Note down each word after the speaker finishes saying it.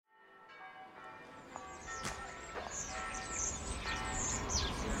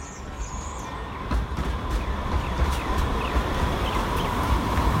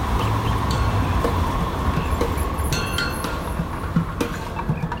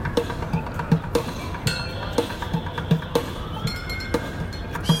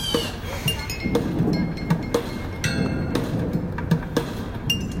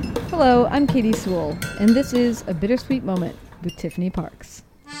Hello, I'm Katie Sewell, and this is A Bittersweet Moment with Tiffany Parks.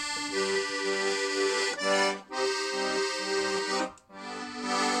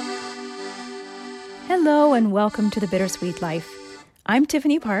 Hello and welcome to The Bittersweet Life. I'm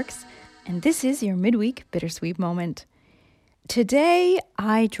Tiffany Parks, and this is your midweek Bittersweet Moment. Today,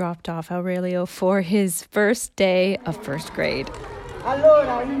 I dropped off Aurelio for his first day of first grade.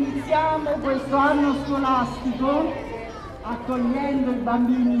 Allora, iniziamo questo anno scolastico accogliendo I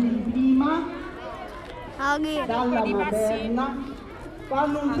bambini di prima dalla materna.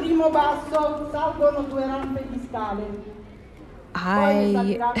 Fanno un primo passo, salgono 2 rampe di scale.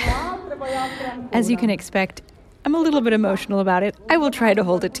 As you can expect, I'm a little bit emotional about it. I will try to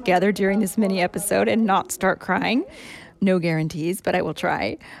hold it together during this mini episode and not start crying. No guarantees, but I will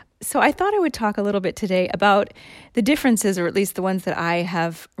try. So I thought I would talk a little bit today about the differences, or at least the ones that I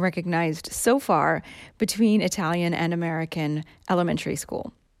have recognized so far, between Italian and American elementary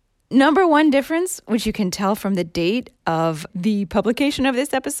school. Number one difference, which you can tell from the date of the publication of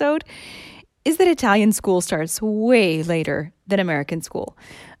this episode, is that Italian school starts way later than American school.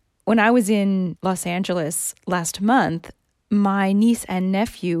 When I was in Los Angeles last month, my niece and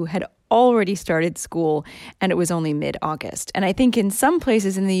nephew had already started school, and it was only mid-August. And I think in some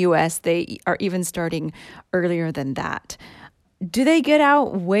places in the U.S., they are even starting earlier than that. Do they get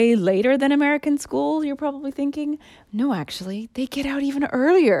out way later than American school, you're probably thinking? No, actually, they get out even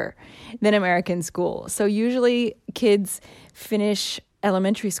earlier than American school. So usually kids finish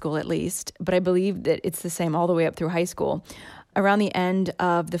elementary school at least, but I believe that it's the same all the way up through high school, around the end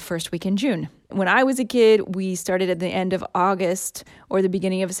of the first week in June. When I was a kid, we started at the end of August or the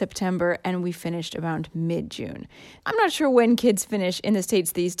beginning of September, and we finished around mid-June. I'm not sure when kids finish in the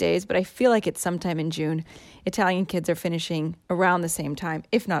States these days, but I feel like it's sometime in June. Italian kids are finishing around the same time,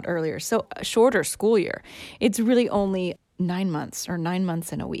 if not earlier. So a shorter school year. It's really only 9 months or 9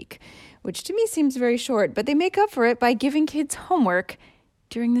 months and a week, which to me seems very short, but they make up for it by giving kids homework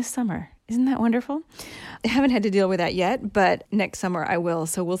during the summer. Isn't that wonderful? I haven't had to deal with that yet, but next summer I will.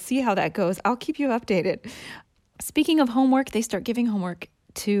 So we'll see how that goes. I'll keep you updated. Speaking of homework, they start giving homework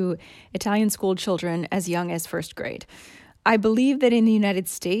to Italian school children as young as first grade. I believe that in the United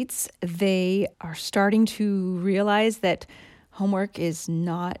States, they are starting to realize that homework is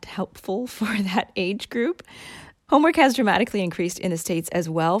not helpful for that age group. Homework has dramatically increased in the States as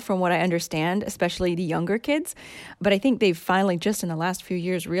well, from what I understand, especially the younger kids. But I think they've finally, just in the last few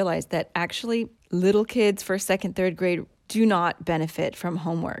years, realized that actually little kids, first, second, third grade, do not benefit from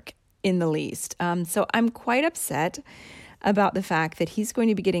homework in the least. So I'm quite upset about the fact that he's going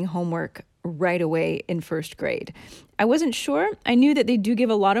to be getting homework right away in first grade. I wasn't sure. I knew that they do give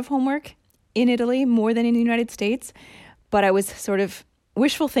a lot of homework in Italy, more than in the United States, but I was sort of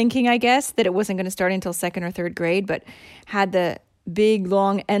wishful thinking, I guess, that it wasn't going to start until second or third grade, but had the big,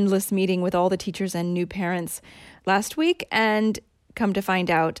 long, endless meeting with all the teachers and new parents last week, and come to find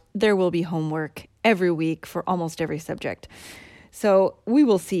out there will be homework every week for almost every subject. So we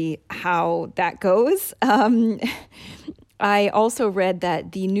will see how that goes. I also read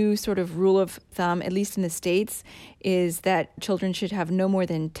that the new sort of rule of thumb, at least in the States, is that children should have no more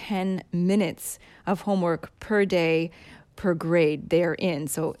than 10 minutes of homework per day per grade they're in.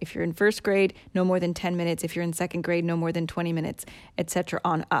 So if you're in first grade, no more than 10 minutes. If you're in second grade, no more than 20 minutes, etc.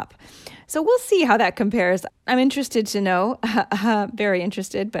 on up. So we'll see how that compares. I'm interested to know, very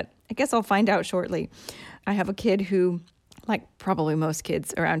interested, but I guess I'll find out shortly. I have a kid who, like probably most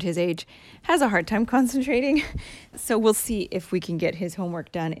kids around his age, has a hard time concentrating. So we'll see if we can get his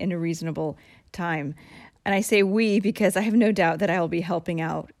homework done in a reasonable time. And I say we because I have no doubt that I'll be helping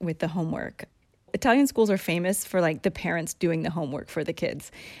out with the homework. Italian schools are famous for like the parents doing the homework for the kids.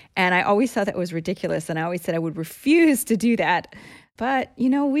 And I always thought that was ridiculous. And I always said I would refuse to do that. But,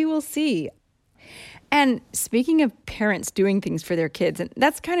 we will see. And speaking of parents doing things for their kids, and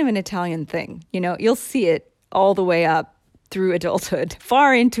that's kind of an Italian thing. You'll see it all the way up through adulthood,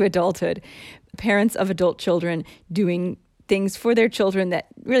 far into adulthood. Parents of adult children doing things for their children that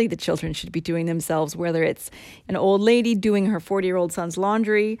really the children should be doing themselves, whether it's an old lady doing her 40-year-old son's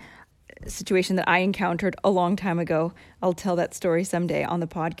laundry, situation that I encountered a long time ago. I'll tell that story someday on the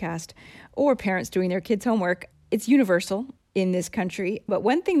podcast. Or parents doing their kids' homework. It's universal in this country. But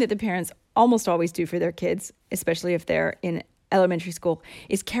one thing that the parents almost always do for their kids, especially if they're in elementary school,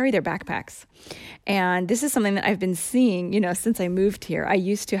 is carry their backpacks. And this is something that I've been seeing, since I moved here. I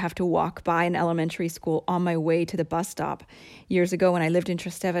used to have to walk by an elementary school on my way to the bus stop years ago when I lived in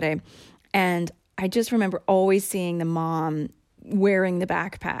Trastevere. And I just remember always seeing the mom wearing the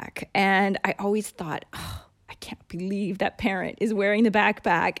backpack. And I always thought, I can't believe that parent is wearing the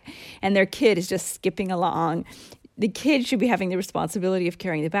backpack and their kid is just skipping along the kid should be having the responsibility of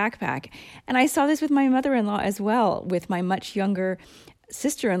carrying the backpack. And I saw this with my mother-in-law as well, with my much younger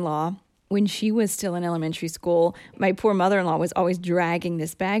sister-in-law. When she was still in elementary school, my poor mother-in-law was always dragging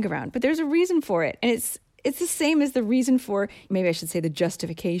this bag around. But there's a reason for it. And it's the same as the reason for, maybe I should say the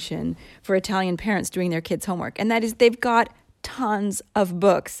justification for Italian parents doing their kids' homework. And that is they've got tons of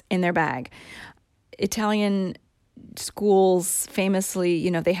books in their bag. Italian schools famously,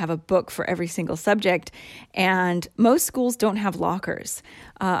 they have a book for every single subject, and most schools don't have lockers.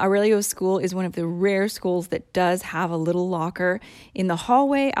 Aurelio's school is one of the rare schools that does have a little locker in the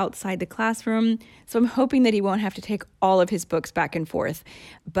hallway outside the classroom, so I'm hoping that he won't have to take all of his books back and forth.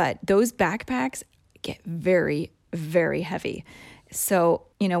 But those backpacks get very, very heavy. So,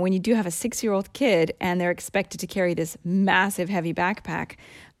 when you do have a 6-year-old kid and they're expected to carry this massive, heavy backpack,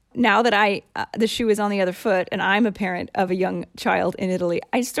 now that the shoe is on the other foot and I'm a parent of a young child in Italy,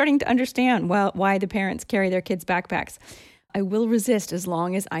 I'm starting to understand why the parents carry their kids' backpacks. I will resist as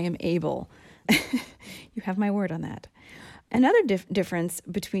long as I am able. You have my word on that. Another difference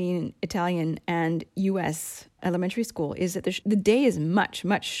between Italian and U.S. elementary school is that the day is much,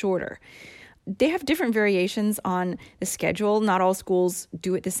 much shorter. They have different variations on the schedule. Not all schools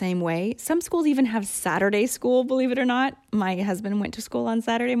do it the same way. Some schools even have Saturday school, believe it or not. My husband went to school on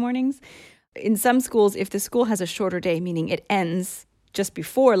Saturday mornings. In some schools, if the school has a shorter day, meaning it ends just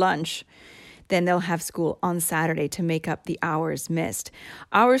before lunch, then they'll have school on Saturday to make up the hours missed.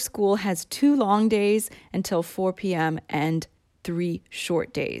 Our school has 2 long days until 4 p.m. and 3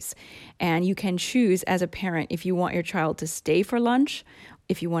 short days. And you can choose as a parent if you want your child to stay for lunch,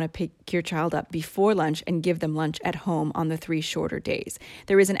 if you want to pick your child up before lunch and give them lunch at home on the 3 shorter days.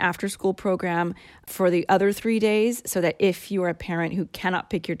 There is an after-school program for the other 3 days, so that if you are a parent who cannot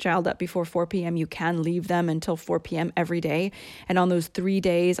pick your child up before 4 p.m., you can leave them until 4 p.m. every day. And on those 3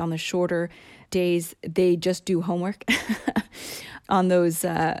 days, on the shorter days, they just do homework on those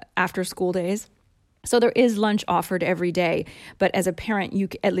after-school days. So there is lunch offered every day, but as a parent,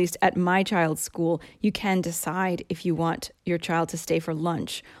 at least at my child's school, you can decide if you want your child to stay for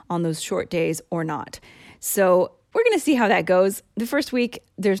lunch on those short days or not. So we're going to see how that goes. The first week,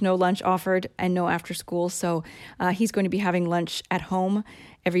 there's no lunch offered and no after school, so he's going to be having lunch at home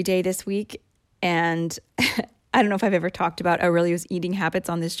every day this week. And I don't know if I've ever talked about Aurelio's eating habits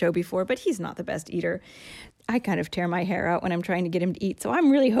on this show before, but he's not the best eater. I kind of tear my hair out when I'm trying to get him to eat. So I'm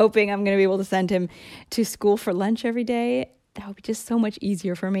really hoping I'm going to be able to send him to school for lunch every day. That would be just so much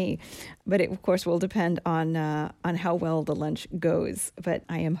easier for me. But it, of course, will depend on how well the lunch goes. But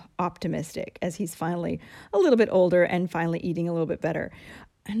I am optimistic as he's finally a little bit older and finally eating a little bit better.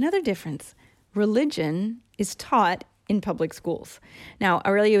 Another difference, religion is taught in public schools. Now,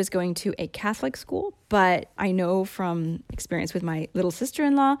 Aurelio is going to a Catholic school, but I know from experience with my little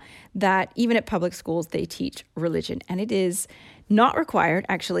sister-in-law that even at public schools, they teach religion. And it is not required,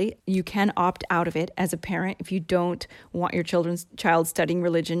 actually. You can opt out of it as a parent. If you don't want your child studying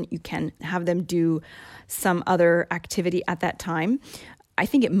religion, you can have them do some other activity at that time. I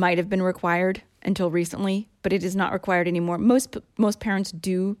think it might have been required until recently, but it is not required anymore. Most parents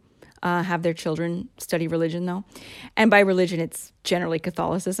do have their children study religion, though. And by religion, it's generally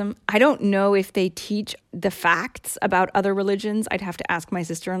Catholicism. I don't know if they teach the facts about other religions. I'd have to ask my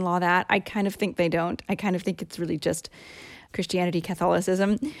sister-in-law that. I kind of think they don't. I kind of think it's really just Christianity,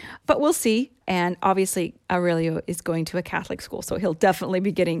 Catholicism. But we'll see. And obviously, Aurelio is going to a Catholic school, so he'll definitely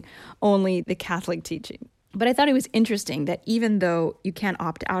be getting only the Catholic teaching. But I thought it was interesting that even though you can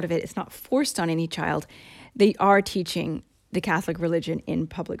opt out of it, it's not forced on any child, they are teaching the Catholic religion in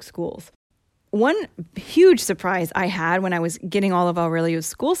public schools. One huge surprise I had when I was getting all of Aurelio's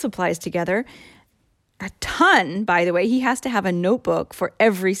school supplies together, a ton, by the way, he has to have a notebook for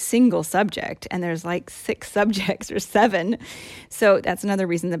every single subject, and there's like 6 subjects or 7. So that's another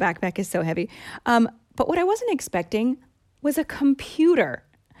reason the backpack is so heavy. But what I wasn't expecting was a computer.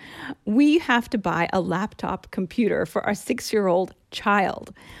 We have to buy a laptop computer for our 6-year-old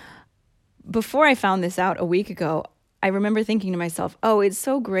child. Before I found this out a week ago, I remember thinking to myself, oh, it's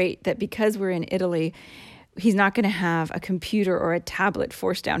so great that because we're in Italy, he's not going to have a computer or a tablet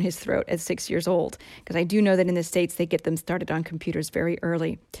forced down his throat at 6 years old. Because I do know that in the States, they get them started on computers very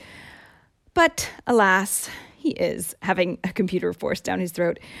early. But alas, he is having a computer forced down his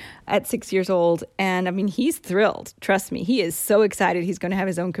throat at 6 years old. And I mean, he's thrilled. Trust me, he is so excited he's going to have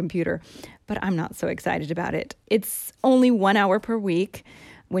his own computer. But I'm not so excited about it. It's only 1 hour per week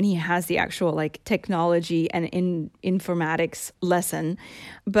when he has the actual technology and informatics lesson.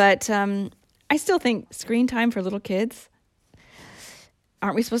 But I still think screen time for little kids,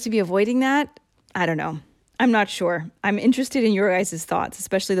 aren't we supposed to be avoiding that? I don't know. I'm not sure. I'm interested in your guys' thoughts,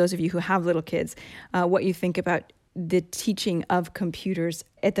 especially those of you who have little kids, what you think about the teaching of computers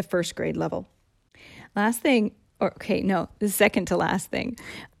at the first grade level. Last thing, the second to last thing,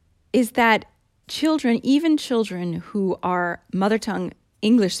 is that children, even children who are mother tongue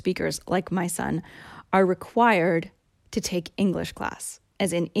English speakers like my son, are required to take English class,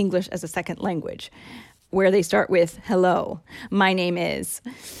 as in English as a second language, where they start with, hello, my name is.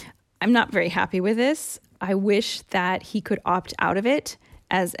 I'm not very happy with this. I wish that he could opt out of it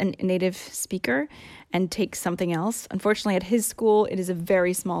as a native speaker and take something else. Unfortunately, at his school, it is a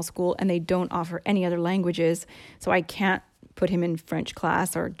very small school and they don't offer any other languages. So I can't put him in French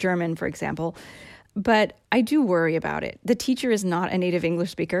class or German, for example. But I do worry about it. The teacher is not a native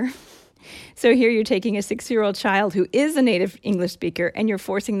English speaker. So here you're taking a 6-year-old child who is a native English speaker and you're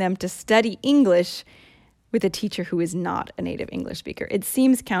forcing them to study English with a teacher who is not a native English speaker. It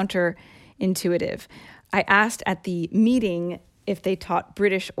seems counterintuitive. I asked at the meeting if they taught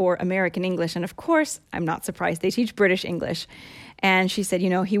British or American English. And of course, I'm not surprised. They teach British English. And she said,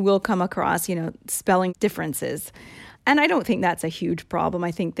 he will come across, spelling differences. And I don't think that's a huge problem.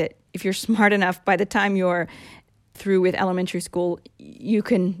 I think that if you're smart enough, by the time you're through with elementary school, you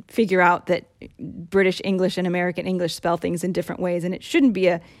can figure out that British English and American English spell things in different ways. And it shouldn't be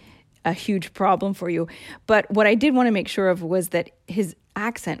a huge problem for you. But what I did want to make sure of was that his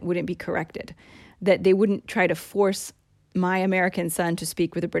accent wouldn't be corrected, that they wouldn't try to force my American son to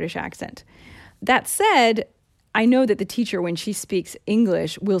speak with a British accent. That said, I know that the teacher, when she speaks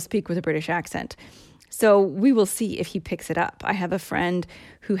English, will speak with a British accent. So we will see if he picks it up. I have a friend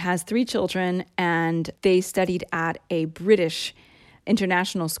who has 3 children, and they studied at a British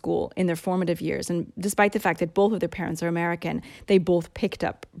international school in their formative years. And despite the fact that both of their parents are American, they both picked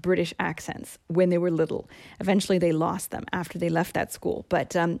up British accents when they were little. Eventually, they lost them after they left that school. But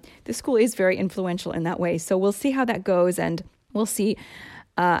the school is very influential in that way. So we'll see how that goes, and we'll see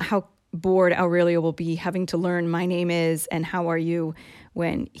how bored Aurelio will be having to learn my name is and how are you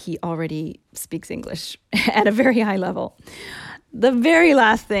when he already speaks English at a very high level. The very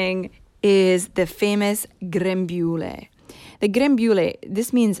last thing is the famous grembiule. The grembiule,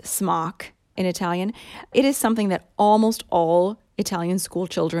 this means smock in Italian. It is something that almost all Italian school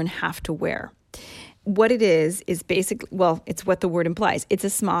children have to wear. What it is basically, it's what the word implies. It's a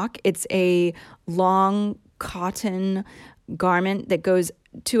smock. It's a long cotton garment that goes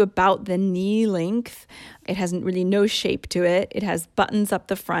to about the knee length. It has really no shape to it. It has buttons up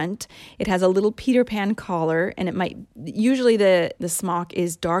the front. It has a little Peter Pan collar, and usually the smock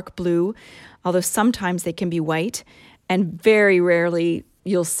is dark blue, although sometimes they can be white. And very rarely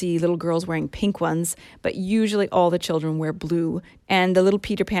you'll see little girls wearing pink ones, but usually all the children wear blue. And the little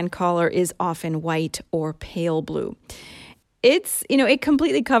Peter Pan collar is often white or pale blue. It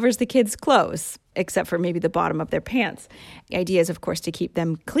completely covers the kids' clothes, except for maybe the bottom of their pants. The idea is, of course, to keep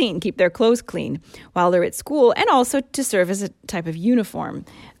them clean, keep their clothes clean while they're at school, and also to serve as a type of uniform.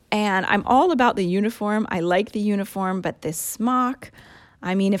 And I'm all about the uniform. I like the uniform, but this smock,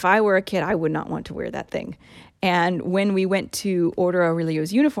 if I were a kid, I would not want to wear that thing. And when we went to order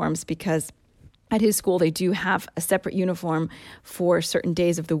Aurelio's uniforms, because at his school they do have a separate uniform for certain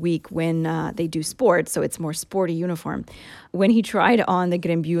days of the week when they do sports, so it's more sporty uniform. When he tried on the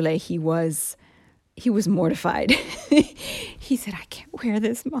grembiule, he was mortified. He said, "I can't wear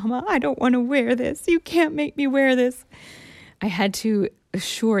this, Mama. I don't want to wear this. You can't make me wear this." I had to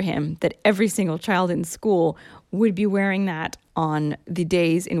assure him that every single child in school would be wearing that on the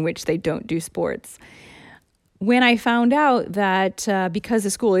days in which they don't do sports. When I found out that because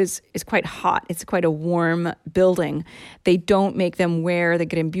the school is quite hot, it's quite a warm building, they don't make them wear the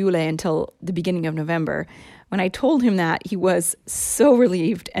grembiule until the beginning of November. When I told him that, he was so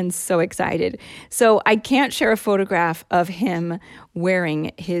relieved and so excited. So I can't share a photograph of him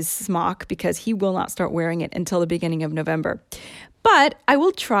wearing his smock because he will not start wearing it until the beginning of November. But I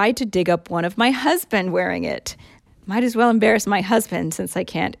will try to dig up one of my husband wearing it. Might as well embarrass my husband since I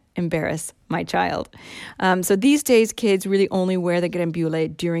can't embarrass my child. So these days, kids really only wear the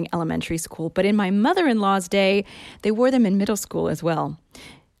grembiule during elementary school. But in my mother-in-law's day, they wore them in middle school as well.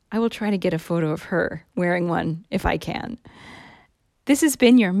 I will try to get a photo of her wearing one if I can. This has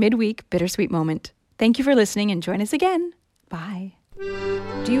been your midweek Bittersweet Moment. Thank you for listening and join us again. Bye.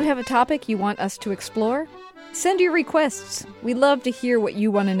 Do you have a topic you want us to explore? Send your requests. We love to hear what you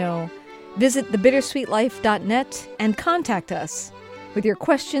want to know. Visit thebittersweetlife.net and contact us with your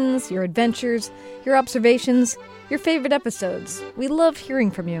questions, your adventures, your observations, your favorite episodes. We love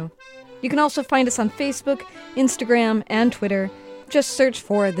hearing from you. You can also find us on Facebook, Instagram, and Twitter. Just search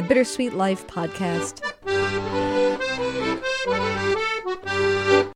for the Bittersweet Life Podcast.